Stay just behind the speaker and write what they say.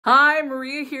Hi,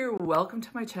 Maria here. Welcome to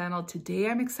my channel. Today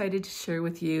I'm excited to share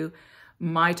with you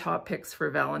my top picks for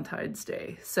Valentine's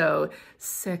Day. So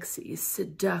sexy,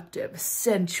 seductive,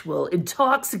 sensual,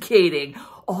 intoxicating,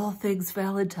 all things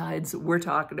Valentine's. We're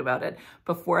talking about it.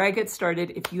 Before I get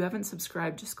started, if you haven't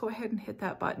subscribed, just go ahead and hit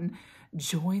that button.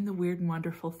 Join the Weird and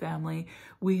Wonderful family.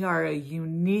 We are a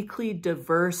uniquely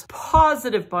diverse,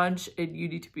 positive bunch, and you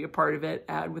need to be a part of it.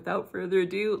 And without further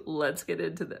ado, let's get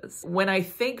into this. When I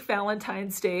think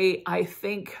Valentine's Day, I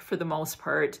think for the most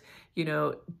part, you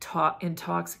know,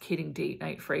 intoxicating date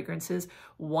night fragrances,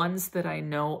 ones that I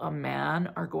know a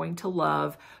man are going to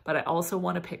love, but I also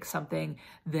want to pick something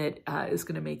that is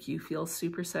going to make you feel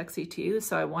super sexy too.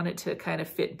 So I want it to kind of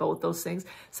fit both those things.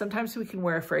 Sometimes we can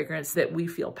wear a fragrance that we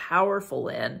feel powerful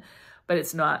in, but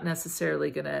it's not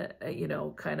necessarily gonna, you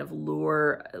know, kind of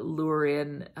lure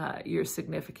in your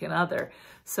significant other.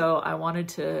 So I wanted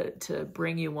to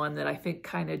bring you one that I think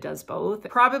kind of does both.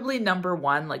 Probably number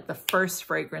one, like the first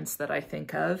fragrance that I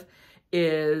think of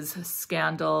is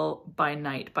Scandal by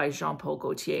Night by Jean Paul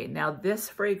Gaultier. Now this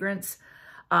fragrance,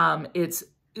 it's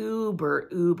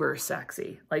uber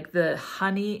sexy. Like the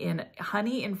honey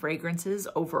in fragrances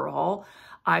overall,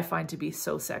 I find to be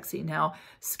so sexy. Now,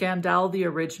 Scandal, the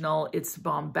original, it's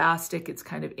bombastic, it's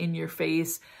kind of in your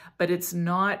face, but it's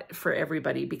not for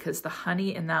everybody because the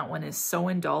honey in that one is so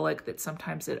indolic that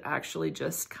sometimes it actually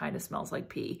just kind of smells like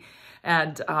pee.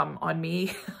 And on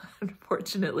me,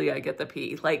 unfortunately, I get the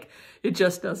pee. Like, it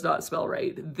just does not smell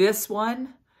right. This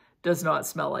one does not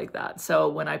smell like that. So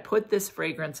when I put this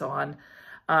fragrance on,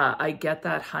 I get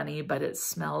that honey, but it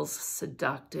smells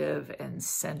seductive and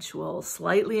sensual,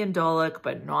 slightly indolic,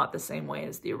 but not the same way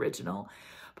as the original.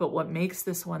 But what makes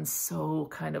this one so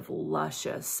kind of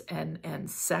luscious and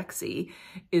sexy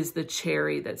is the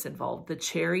cherry that's involved. The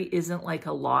cherry isn't like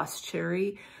a lost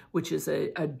cherry, which is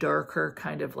a darker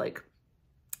kind of like,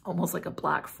 almost like a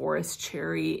black forest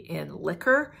cherry in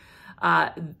liquor.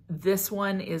 This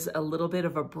one is a little bit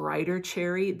of a brighter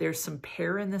cherry. There's some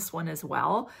pear in this one as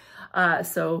well.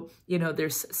 So, you know,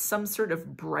 there's some sort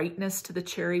of brightness to the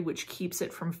cherry, which keeps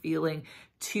it from feeling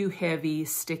too heavy,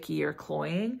 sticky, or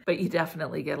cloying, but you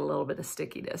definitely get a little bit of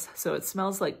stickiness. So it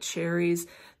smells like cherries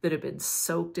that have been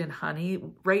soaked in honey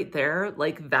right there.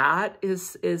 Like that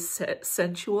is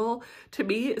sensual to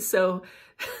me. So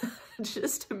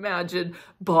just imagine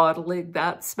bottling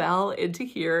that smell into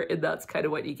here, and that's kind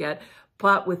of what you get,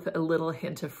 but with a little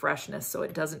hint of freshness so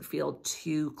it doesn't feel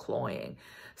too cloying.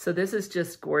 So this is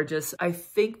just gorgeous. I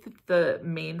think that the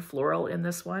main floral in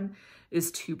this one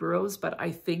is tuberose, but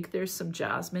I think there's some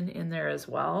jasmine in there as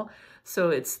well. So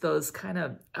it's those kind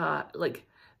of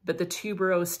but the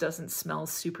tuberose doesn't smell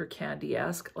super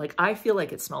candy-esque. Like I feel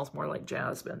like it smells more like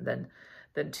jasmine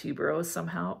than tuberose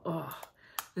somehow. Oh,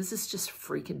 this is just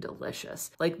freaking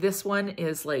delicious. Like this one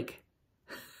is like,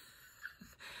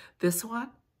 this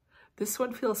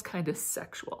one feels kind of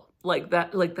sexual. Like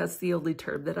that, like that's the only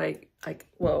term that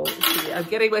whoa, see, I'm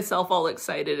getting myself all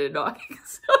excited and knocking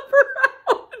stuff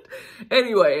around.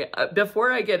 Anyway,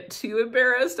 before I get too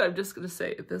embarrassed, I'm just gonna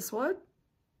say this is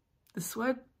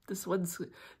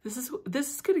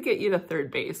gonna get you to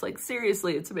third base. Like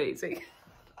seriously, it's amazing.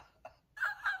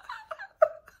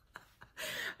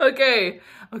 Okay,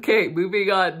 moving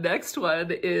on. Next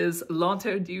one is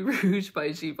L'Interdit Rouge by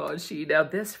Givenchy. Now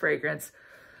this fragrance,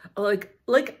 like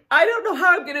I don't know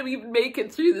how I'm gonna even make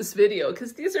it through this video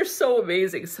because these are so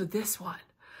amazing. So this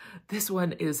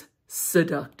one is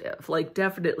seductive. Like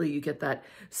definitely you get that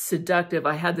seductive.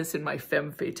 I had this in my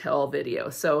femme fatale video.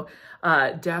 So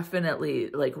definitely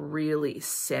like really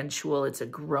sensual. It's a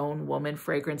grown woman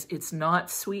fragrance. It's not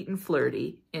sweet and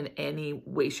flirty in any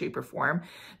way, shape, or form.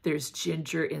 There's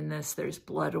ginger in this. There's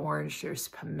blood orange. There's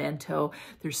pimento.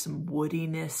 There's some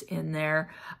woodiness in there.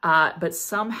 But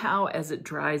somehow as it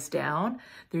dries down,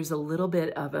 there's a little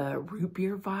bit of a root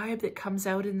beer vibe that comes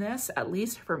out in this, at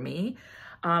least for me.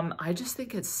 I just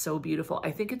think it's so beautiful.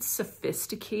 I think it's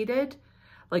sophisticated,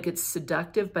 like it's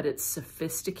seductive, but it's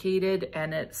sophisticated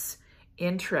and it's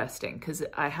interesting because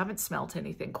I haven't smelt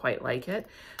anything quite like it.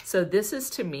 So this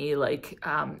is to me like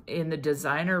in the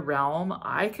designer realm,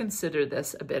 I consider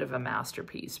this a bit of a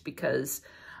masterpiece because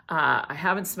I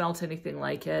haven't smelt anything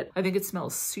like it. I think it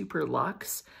smells super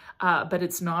luxe. But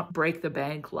it's not break the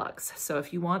bank luxe. So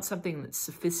if you want something that's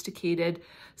sophisticated,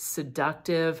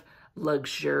 seductive,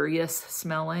 luxurious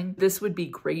smelling. This would be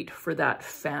great for that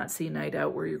fancy night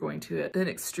out where you're going to an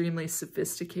extremely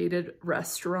sophisticated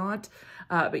restaurant,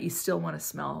 but you still want to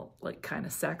smell like kind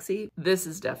of sexy. This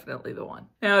is definitely the one.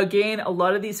 Now, again, a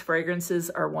lot of these fragrances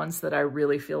are ones that I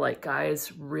really feel like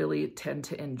guys really tend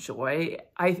to enjoy.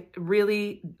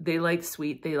 They like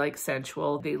sweet, they like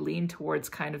sensual, they lean towards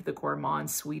kind of the gourmand,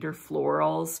 sweeter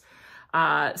florals.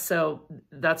 So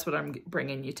that's what I'm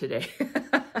bringing you today.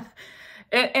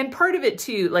 And part of it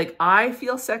too, like I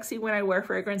feel sexy when I wear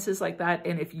fragrances like that.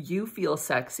 And if you feel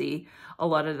sexy, a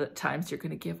lot of the times you're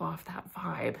going to give off that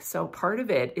vibe. So part of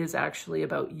it is actually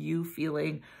about you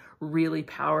feeling really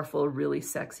powerful, really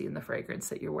sexy in the fragrance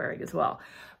that you're wearing as well.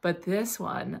 But this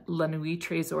one, La Nuit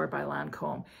Trésor by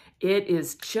Lancôme, it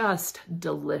is just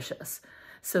delicious.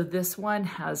 So this one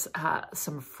has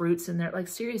some fruits in there. Like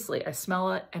seriously, I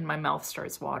smell it and my mouth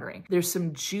starts watering. There's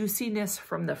some juiciness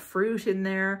from the fruit in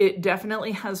there. It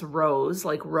definitely has rose,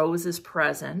 like rose is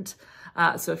present.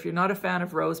 So if you're not a fan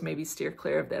of rose, maybe steer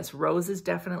clear of this. Rose is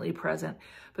definitely present,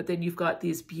 but then you've got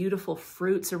these beautiful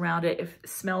fruits around it. It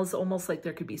smells almost like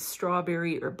there could be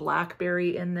strawberry or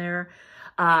blackberry in there.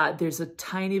 There's a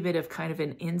tiny bit of kind of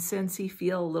an incensey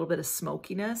feel, a little bit of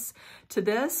smokiness to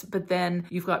this, but then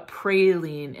you've got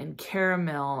praline and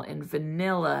caramel and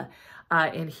vanilla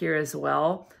in here as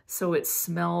well. So it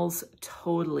smells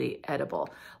totally edible.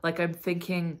 Like I'm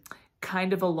thinking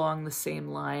kind of along the same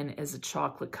line as a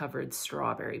chocolate covered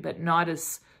strawberry, but not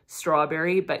as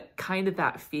strawberry, but kind of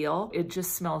that feel. It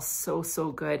just smells so,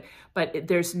 so good. But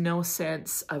there's no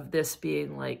sense of this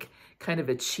being like kind of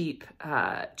a cheap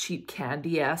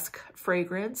candy-esque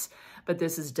fragrance, but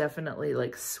this is definitely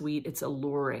like sweet. It's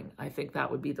alluring. I think that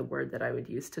would be the word that I would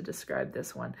use to describe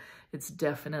this one. It's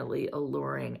definitely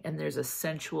alluring, and there's a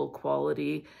sensual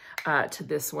quality to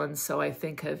this one. So I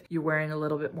think of you're wearing a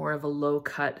little bit more of a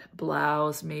low-cut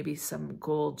blouse, maybe some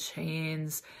gold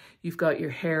chains. You've got your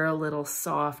hair a little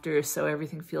softer, so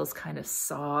everything feels kind of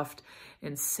soft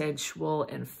and sensual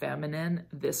and feminine.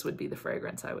 This would be the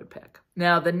fragrance I would pick.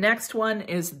 Now, the next one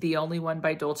is The Only One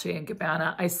by Dolce &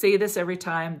 Gabbana. I say this every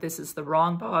time. This is the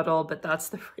wrong bottle, but that's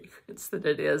the fragrance that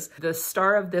it is. The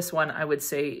star of this one, I would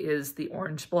say, is the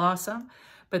Orange Blossom,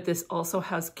 but this also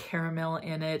has caramel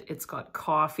in it. It's got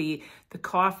coffee. The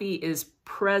coffee is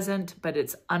present, but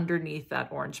it's underneath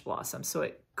that Orange Blossom, so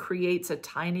it creates a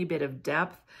tiny bit of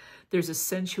depth. There's a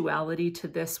sensuality to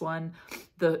this one.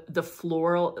 The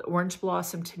floral, Orange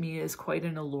Blossom to me is quite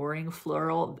an alluring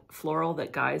floral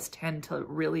that guys tend to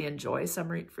really enjoy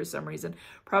for some reason,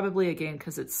 probably again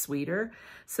because it's sweeter.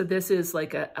 So this is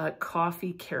like a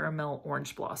coffee caramel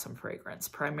Orange Blossom fragrance.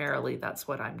 Primarily, that's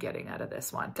what I'm getting out of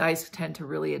this one. Guys tend to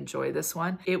really enjoy this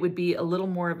one. It would be a little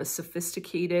more of a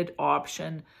sophisticated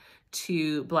option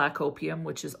to Black Opium,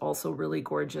 which is also really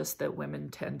gorgeous, that women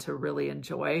tend to really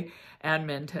enjoy, and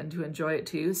men tend to enjoy it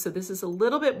too. So this is a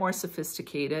little bit more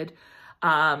sophisticated.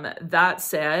 That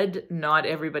said, not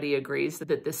everybody agrees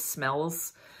that this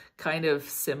smells kind of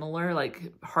similar,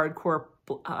 like hardcore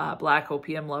Black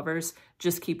Opium lovers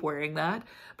just keep wearing that.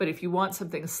 But if you want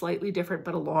something slightly different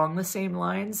but along the same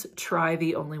lines, try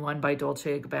The Only One by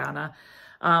Dolce & Gabbana.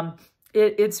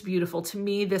 It's beautiful. To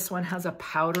me, this one has a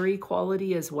powdery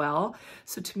quality as well.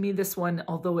 So to me, this one,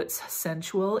 although it's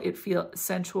sensual, it feels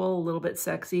sensual, a little bit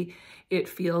sexy, it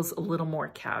feels a little more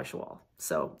casual.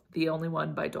 So The Only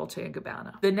One by Dolce &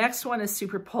 Gabbana. The next one is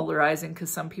super polarizing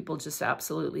because some people just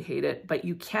absolutely hate it, but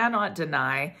you cannot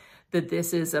deny that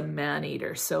this is a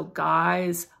man-eater. So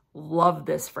guys love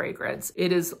this fragrance.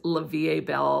 It is La Vie Est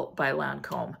Belle by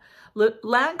Lancôme.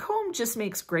 Lancôme just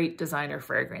makes great designer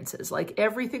fragrances. Like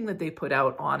everything that they put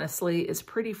out, honestly, is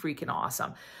pretty freaking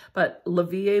awesome. But La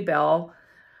Vie Est Belle,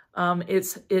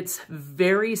 it's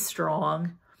very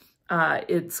strong.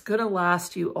 It's gonna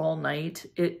last you all night.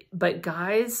 But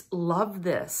guys love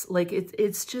this. Like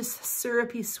it's just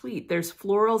syrupy sweet. There's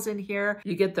florals in here.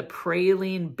 You get the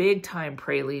praline, big time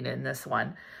praline in this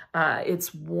one.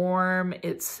 It's warm,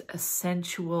 it's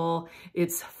sensual,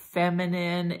 it's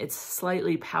feminine, it's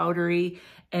slightly powdery,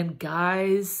 and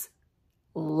guys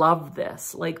love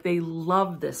this. Like they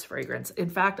love this fragrance. In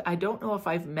fact, I don't know if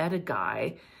I've met a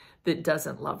guy that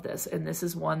doesn't love this, and this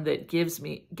is one that gets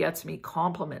me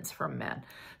compliments from men.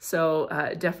 So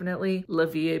definitely La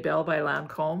Vie Est Belle by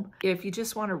Lancôme. If you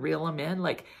just want to reel them in,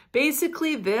 like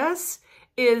basically this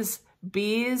is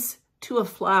bees to a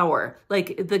flower.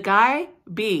 Like the guy,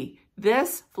 bee,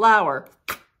 this flower.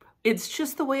 It's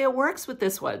just the way it works with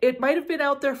this one. It might have been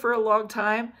out there for a long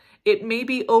time. It may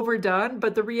be overdone,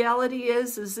 but the reality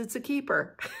is it's a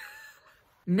keeper.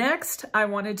 Next, I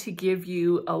wanted to give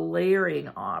you a layering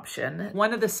option.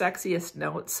 One of the sexiest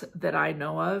notes that I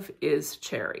know of is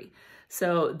cherry.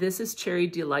 So this is Cherry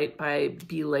Delight by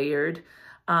Be Layered.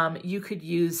 You could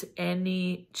use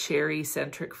any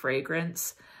cherry-centric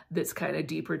fragrance that's kind of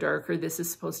deeper, darker. This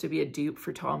is supposed to be a dupe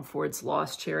for Tom Ford's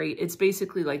Lost Cherry. It's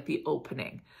basically like the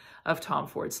opening of Tom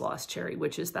Ford's Lost Cherry,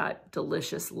 which is that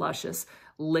delicious, luscious,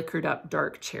 liquored up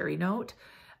dark cherry note.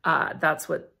 That's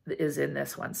what is in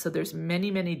this one. So there's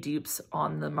many, many dupes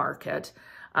on the market,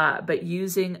 but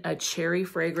using a cherry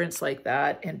fragrance like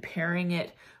that and pairing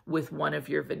it with one of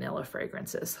your vanilla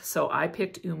fragrances. So I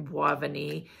picked Un Bois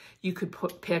Vanille. You could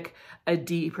pick a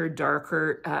deeper,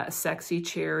 darker, sexy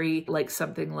cherry, like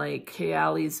something like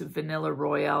Kayali's Vanilla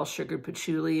Royale Sugar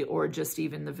Patchouli, or just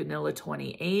even the Vanilla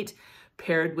 28,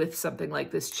 paired with something like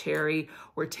this cherry,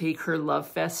 or take her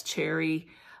LOVEFEST cherry,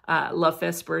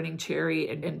 LOVEFEST Burning Cherry,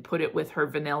 and put it with her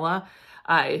vanilla.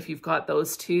 If you've got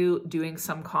those two, doing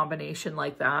some combination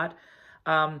like that,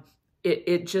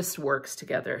 it just works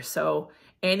together. So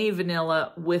any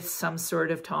vanilla with some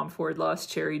sort of Tom Ford Lost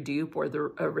Cherry dupe or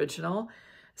the original,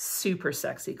 super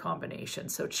sexy combination.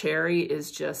 So cherry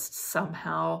is just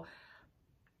somehow,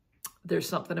 there's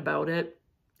something about it.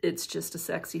 It's just a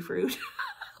sexy fruit.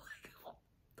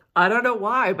 I don't know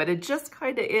why, but it just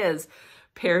kind of is,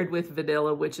 paired with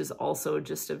vanilla, which is also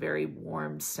just a very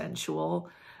warm,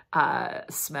 sensual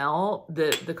smell.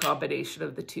 The combination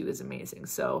of the two is amazing.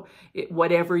 So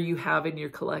whatever you have in your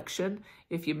collection,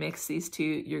 if you mix these two,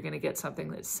 you're going to get something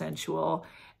that's sensual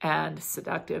and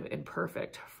seductive and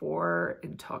perfect for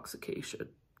intoxication.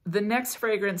 The next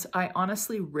fragrance, I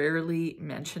honestly rarely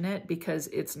mention it because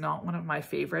it's not one of my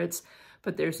favorites,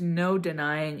 but there's no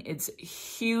denying it's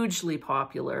hugely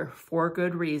popular for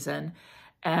good reason,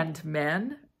 and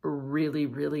men really,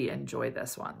 really enjoy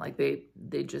this one. Like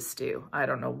they just do. I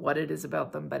don't know what it is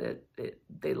about them, but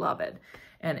they love it.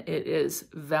 And it is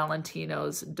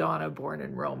Valentino's Donna Born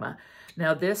in Roma.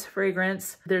 Now this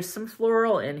fragrance, there's some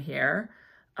floral in here.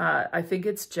 I think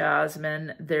it's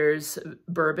jasmine. There's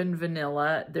bourbon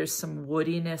vanilla. There's some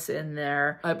woodiness in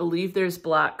there. I believe there's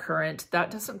black currant. That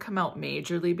doesn't come out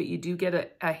majorly, but you do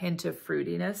get a hint of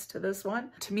fruitiness to this one.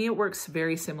 To me, it works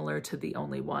very similar to The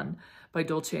Only One by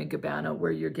Dolce & Gabbana,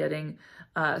 where you're getting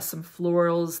some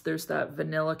florals. There's that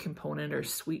vanilla component or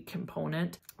sweet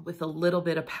component with a little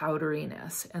bit of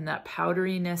powderiness. And that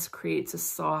powderiness creates a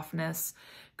softness,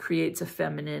 creates a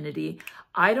femininity.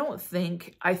 I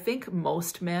think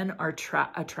most men are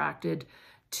attracted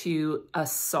to a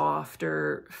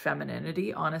softer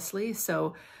femininity, honestly.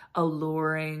 So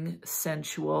alluring,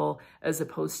 sensual, as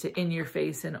opposed to in your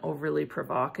face and overly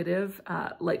provocative,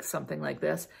 like something like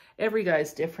this. Every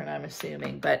guy's different, I'm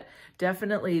assuming, but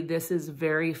definitely this is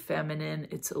very feminine.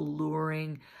 It's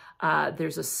alluring.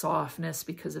 There's a softness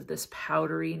because of this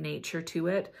powdery nature to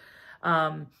it.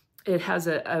 It has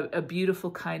a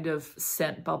beautiful kind of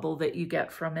scent bubble that you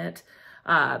get from it.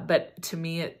 But to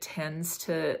me, it tends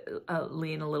to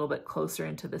lean a little bit closer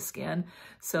into the skin.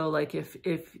 So like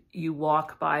if you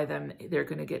walk by them, they're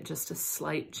going to get just a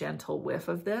slight gentle whiff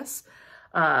of this.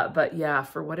 But yeah,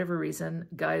 for whatever reason,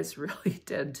 guys really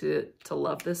tend to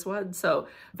love this one. So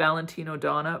Valentino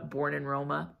Donna, Born in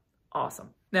Roma,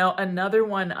 awesome. Now, another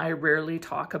one I rarely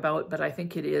talk about, but I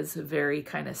think it is very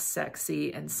kind of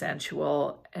sexy and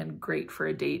sensual and great for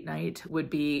a date night, would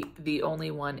be The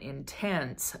Only One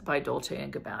Intense by Dolce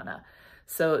 & Gabbana.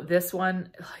 So this one,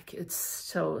 like, it's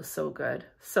so good.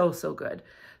 So good.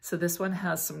 So this one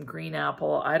has some green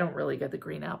apple. I don't really get the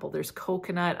green apple. There's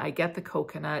coconut. I get the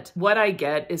coconut. What I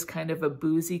get is kind of a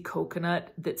boozy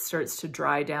coconut that starts to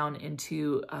dry down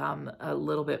into a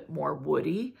little bit more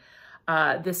woody.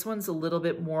 This one's a little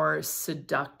bit more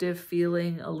seductive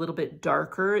feeling, a little bit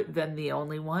darker than The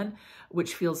Only One,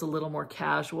 which feels a little more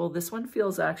casual. This one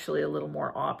feels actually a little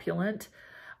more opulent.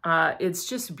 It's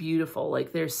just beautiful.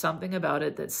 Like there's something about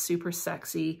it that's super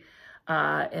sexy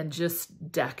and just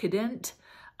decadent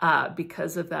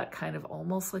because of that kind of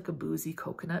almost like a boozy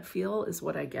coconut feel is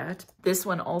what I get. This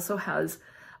one also has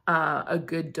a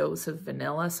good dose of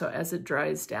vanilla. So as it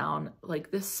dries down,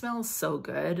 like this smells so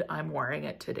good. I'm wearing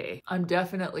it today. I'm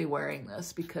definitely wearing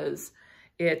this because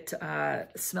it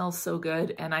smells so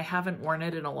good, and I haven't worn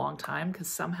it in a long time because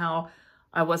somehow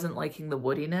I wasn't liking the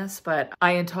woodiness, but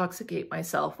I intoxicate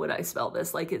myself when I smell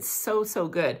this. Like it's so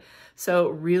good. So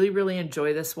really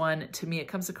enjoy this one. To me, it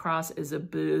comes across as a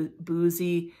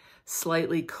boozy,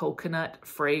 slightly coconut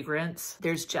fragrance.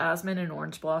 There's jasmine and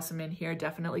orange blossom in here.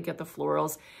 Definitely get the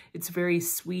florals. It's very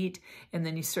sweet. And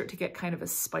then you start to get kind of a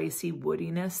spicy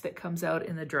woodiness that comes out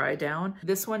in the dry down.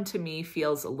 This one to me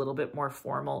feels a little bit more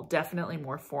formal, definitely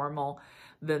more formal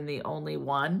than The Only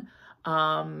One.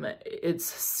 It's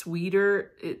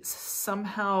sweeter. It's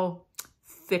somehow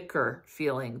thicker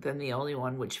feeling than the only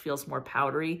one, which feels more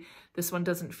powdery. This one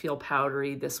doesn't feel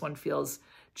powdery. This one feels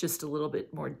just a little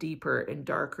bit more deeper and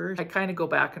darker. I kind of go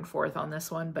back and forth on this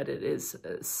one, but it is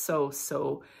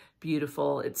so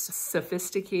beautiful. It's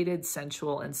sophisticated,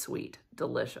 sensual, and sweet.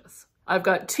 Delicious. I've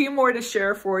got 2 more to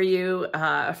share for you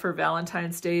for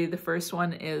Valentine's Day. The first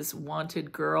one is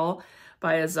Wanted Girl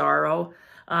by Azzaro.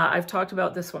 I've talked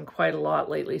about this one quite a lot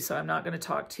lately, so I'm not going to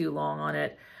talk too long on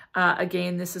it.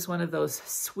 Again, this is one of those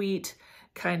sweet,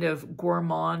 kind of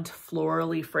gourmand,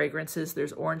 florally fragrances.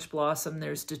 There's orange blossom,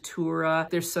 there's datura,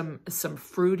 there's some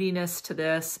fruitiness to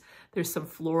this. There's some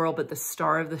floral, but the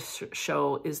star of the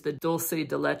show is the dulce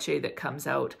de leche that comes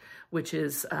out, which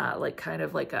is kind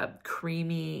of like a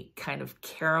creamy kind of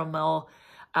caramel,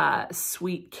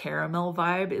 sweet caramel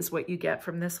vibe is what you get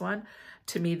from this one.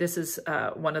 To me, this is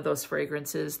one of those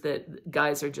fragrances that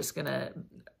guys are just gonna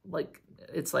like.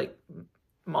 It's like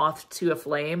moth to a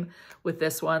flame with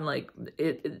this one. Like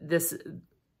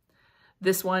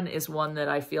this one is one that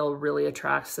I feel really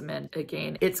attracts them in.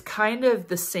 Again, it's kind of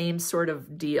the same sort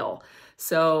of deal.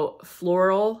 So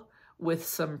floral with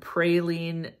some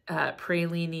praline-y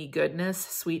goodness,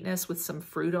 sweetness with some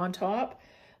fruit on top.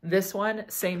 This one,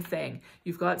 same thing.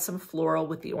 You've got some floral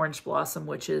with the orange blossom,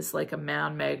 which is like a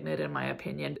man magnet in my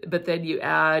opinion. But then you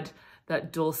add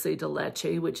that dulce de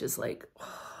leche, which is like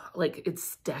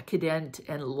it's decadent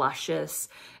and luscious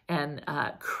and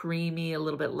creamy, a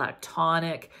little bit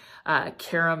lactonic,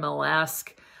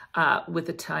 caramel-esque, with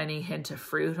a tiny hint of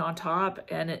fruit on top.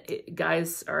 And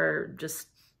guys are just,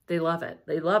 they love it.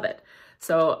 They love it.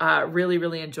 So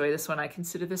really enjoy this one. I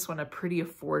consider this one a pretty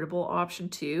affordable option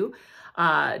too.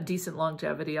 Decent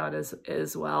longevity on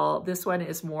as well. This one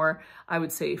is more, I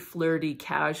would say, flirty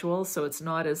casual. So it's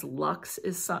not as luxe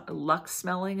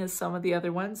smelling as some of the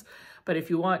other ones. But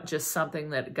if you want just something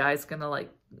that a guy's gonna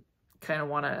like, kind of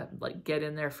want to like get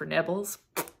in there for nibbles,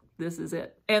 this is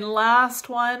it. And last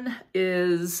one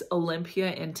is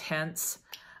Olympia Intense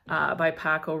by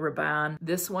Paco Rabanne.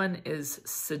 This one is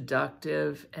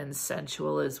seductive and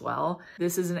sensual as well.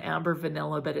 This is an amber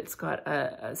vanilla, but it's got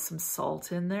some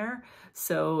salt in there.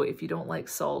 So if you don't like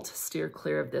salt, steer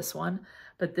clear of this one.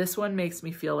 But this one makes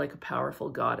me feel like a powerful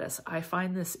goddess. I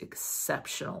find this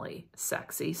exceptionally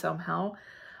sexy somehow.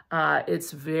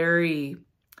 It's very,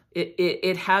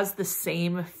 it has the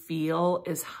same feel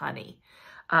as honey.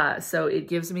 So it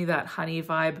gives me that honey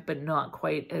vibe, but not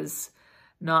quite as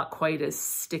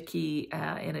sticky,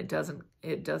 and it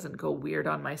doesn't go weird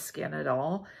on my skin at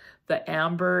all. The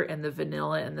amber and the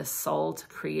vanilla and the salt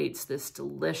creates this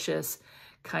delicious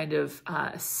kind of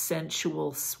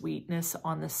sensual sweetness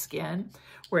on the skin,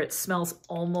 where it smells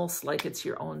almost like it's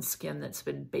your own skin that's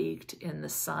been baked in the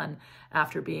sun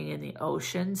after being in the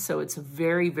ocean. So it's a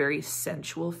very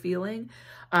sensual feeling.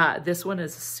 This one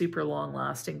is super long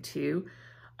lasting too.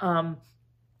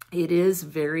 It is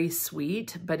very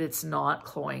sweet, but it's not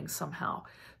cloying somehow.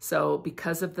 So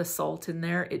because of the salt in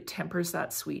there, it tempers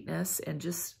that sweetness and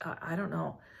just, I don't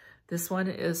know. This one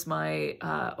is my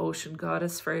Ocean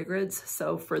Goddess fragrance.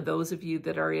 So for those of you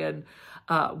that are in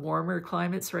warmer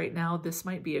climates right now, this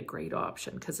might be a great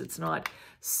option because it's not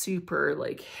super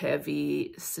like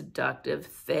heavy, seductive,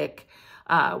 thick,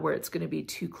 where it's going to be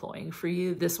too cloying for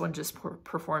you. This one just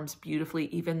performs beautifully,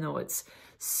 even though it's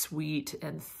sweet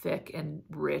and thick and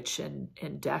rich and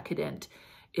decadent.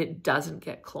 It doesn't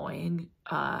get cloying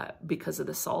because of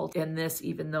the salt. And this,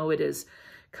 even though it is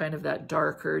kind of that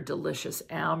darker, delicious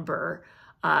amber,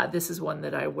 this is one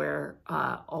that I wear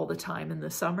all the time in the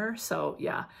summer. So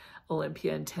yeah,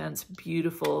 Olympia Intense,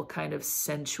 beautiful, kind of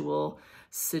sensual,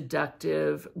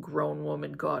 seductive, grown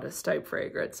woman goddess type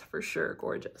fragrance, for sure.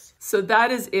 Gorgeous. So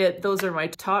that is it. Those are my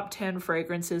top 10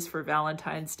 fragrances for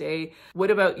Valentine's Day.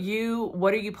 What about you?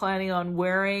 What are you planning on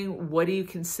wearing? What do you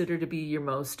consider to be your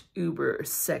most uber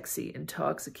sexy,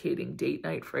 intoxicating date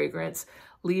night fragrance?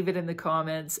 Leave it in the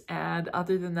comments. And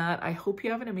other than that, I hope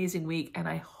you have an amazing week, and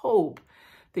I hope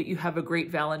that you have a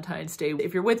great Valentine's Day.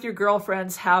 If you're with your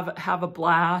girlfriends, have a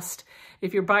blast.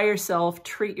 If you're by yourself,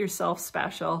 treat yourself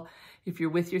special. If you're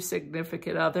with your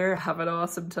significant other, have an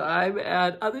awesome time.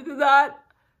 And other than that,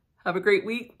 have a great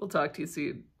week. We'll talk to you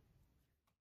soon.